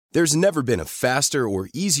There's never been a faster or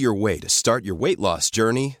easier way to start your weight loss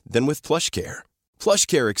journey than with PlushCare.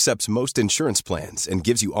 PlushCare accepts most insurance plans and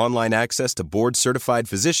gives you online access to board-certified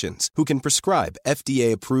physicians who can prescribe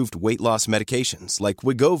FDA-approved weight loss medications like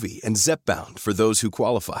Wegovy and Zepbound for those who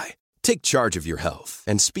qualify. Take charge of your health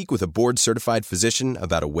and speak with a board-certified physician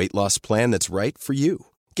about a weight loss plan that's right for you.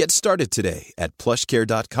 Get started today at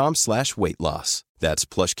plushcare.com/weightloss. That's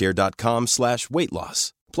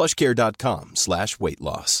plushcare.com/weightloss.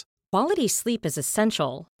 plushcare.com/weightloss. Quality sleep is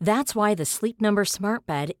essential. That's why the Sleep Number Smart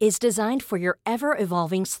Bed is designed for your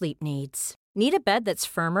ever-evolving sleep needs. Need a bed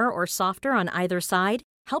that's firmer or softer on either side?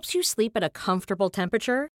 Helps you sleep at a comfortable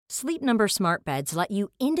temperature? Sleep Number Smart Beds let you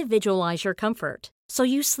individualize your comfort, so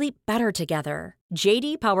you sleep better together.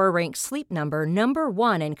 JD Power ranks Sleep Number number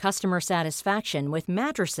 1 in customer satisfaction with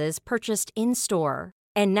mattresses purchased in-store.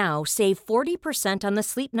 And now, save 40% on the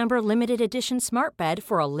Sleep Number Limited Edition Smart Bed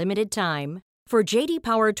for a limited time. For JD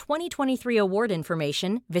Power 2023 award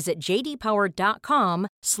information, visit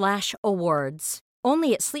jdpower.com/awards.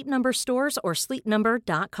 Only at Sleep Number stores or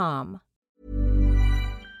sleepnumber.com.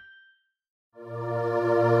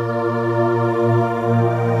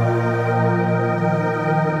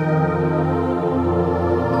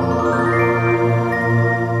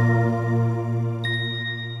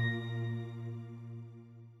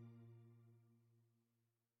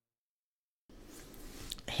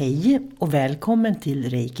 Hej och välkommen till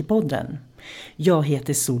Reiki-podden. Jag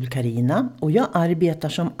heter Sol-Carina och jag arbetar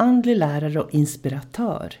som andlig lärare och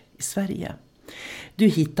inspiratör i Sverige. Du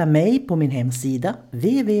hittar mig på min hemsida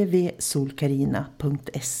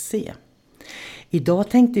www.solcarina.se. Idag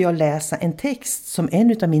tänkte jag läsa en text som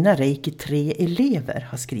en av mina Reiki 3-elever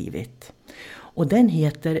har skrivit. Och den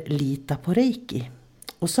heter Lita på Reiki.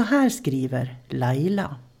 Och så här skriver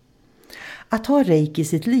Laila. Att ha Reiki i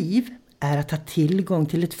sitt liv är att ha tillgång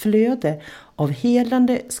till ett flöde av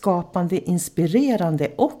helande, skapande,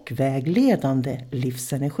 inspirerande och vägledande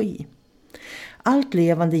livsenergi. Allt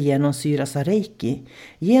levande genomsyras av Reiki.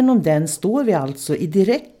 Genom den står vi alltså i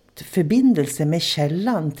direkt förbindelse med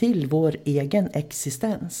källan till vår egen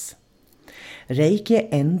existens. Reiki är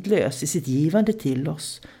ändlös i sitt givande till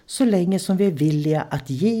oss så länge som vi är villiga att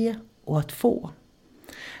ge och att få.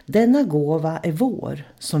 Denna gåva är vår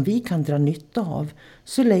som vi kan dra nytta av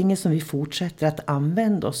så länge som vi fortsätter att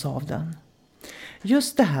använda oss av den.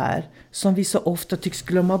 Just det här som vi så ofta tycks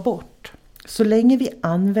glömma bort. Så länge vi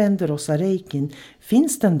använder oss av Reikin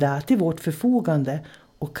finns den där till vårt förfogande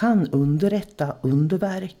och kan underrätta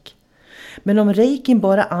underverk. Men om Reikin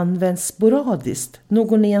bara används sporadiskt,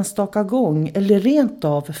 någon enstaka gång eller rent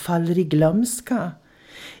av faller i glömska,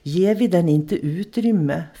 ger vi den inte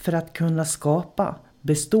utrymme för att kunna skapa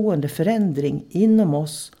bestående förändring inom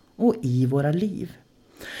oss och i våra liv.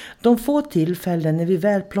 De få tillfällen när vi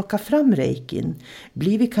väl plockar fram Reikin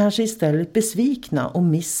blir vi kanske istället besvikna och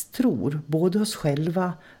misstror både oss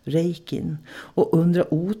själva, Reikin, och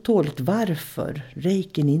undrar otåligt varför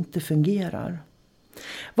Reikin inte fungerar.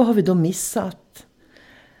 Vad har vi då missat?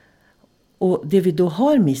 Och det vi då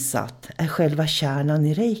har missat är själva kärnan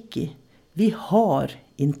i Reiki. Vi har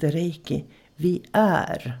inte Reiki, vi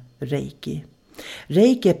är Reiki.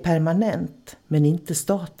 Reiki är permanent men inte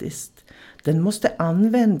statiskt. Den måste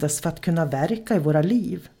användas för att kunna verka i våra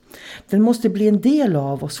liv. Den måste bli en del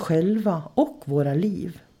av oss själva och våra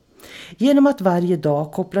liv. Genom att varje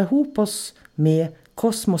dag koppla ihop oss med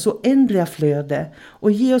kosmos oändliga flöde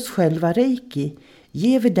och ge oss själva Reiki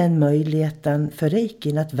ger vi den möjligheten för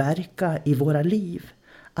Reikin att verka i våra liv.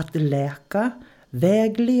 Att läka,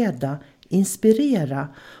 vägleda, inspirera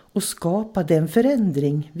och skapa den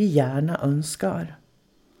förändring vi gärna önskar.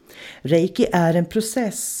 Reiki är en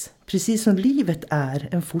process, precis som livet är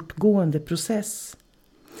en fortgående process.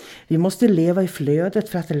 Vi måste leva i flödet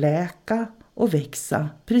för att läka och växa,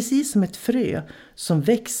 precis som ett frö som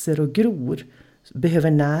växer och gror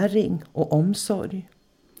behöver näring och omsorg.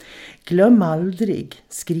 Glöm aldrig,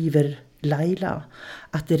 skriver Laila,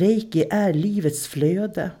 att Reiki är livets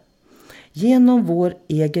flöde. Genom vår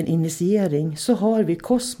egen initiering så har vi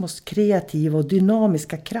kosmos kreativa och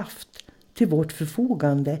dynamiska kraft till vårt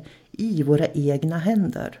förfogande i våra egna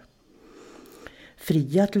händer.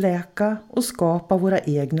 Fria att läka och skapa våra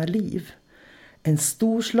egna liv. En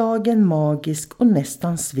storslagen, magisk och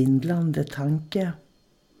nästan svindlande tanke.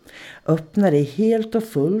 Öppna dig helt och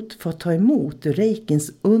fullt för att ta emot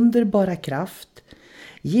Reikins underbara kraft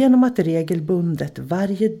genom att regelbundet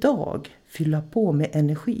varje dag fylla på med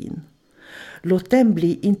energin. Låt den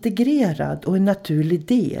bli integrerad och en naturlig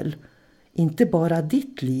del, inte bara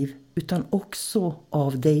ditt liv utan också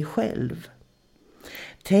av dig själv.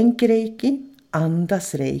 Tänk Reiki,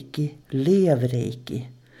 andas Reiki, lev Reiki.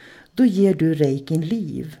 då ger du reikin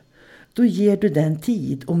liv. Då ger du den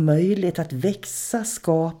tid och möjlighet att växa,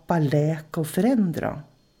 skapa, läka och förändra.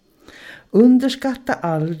 Underskatta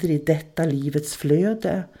aldrig detta livets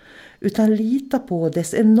flöde, utan lita på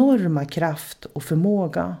dess enorma kraft och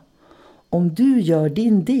förmåga. Om du gör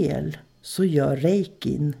din del, så gör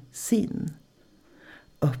reikin sin.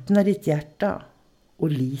 Öppna ditt hjärta och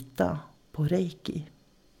lita på reiki.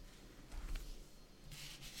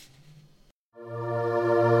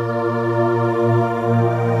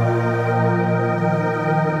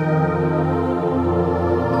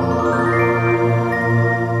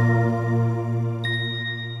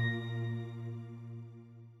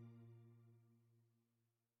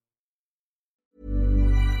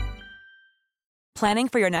 Planning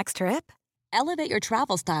for your next trip? Elevate your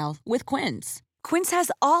travel style with Quince. Quince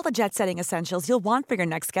has all the jet-setting essentials you'll want for your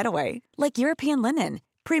next getaway, like European linen,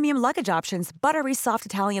 premium luggage options, buttery soft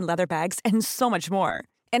Italian leather bags, and so much more.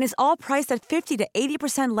 And is all priced at 50 to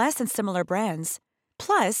 80% less than similar brands.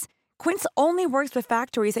 Plus, Quince only works with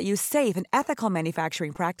factories that use safe and ethical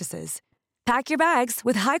manufacturing practices. Pack your bags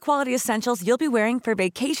with high-quality essentials you'll be wearing for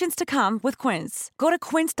vacations to come with Quince. Go to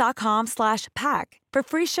quince.com/pack for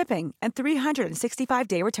free shipping and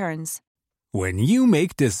 365-day returns. When you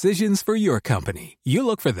make decisions for your company, you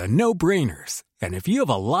look for the no-brainers. And if you have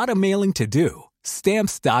a lot of mailing to do,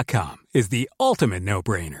 Stamps.com is the ultimate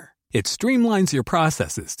no-brainer. It streamlines your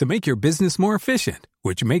processes to make your business more efficient,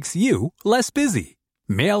 which makes you less busy.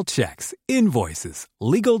 Mail checks, invoices,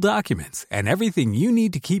 legal documents, and everything you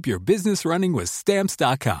need to keep your business running with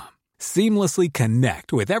Stamps.com. Seamlessly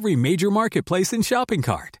connect with every major marketplace and shopping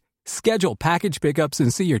cart. Schedule package pickups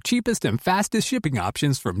and see your cheapest and fastest shipping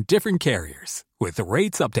options from different carriers. With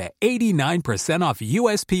rates up to 89% off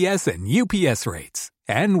USPS and UPS rates.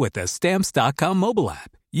 And with the Stamps.com mobile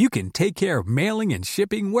app, you can take care of mailing and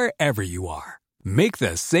shipping wherever you are. Make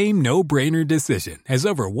the same no-brainer decision as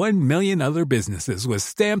over 1 million other businesses with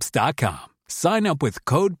Stamps.com. Sign up with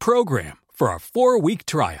code PROGRAM for a 4-week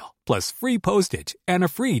trial, plus free postage and a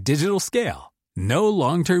free digital scale. No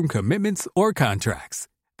long-term commitments or contracts.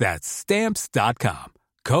 That's Stamps.com.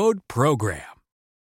 Code PROGRAM.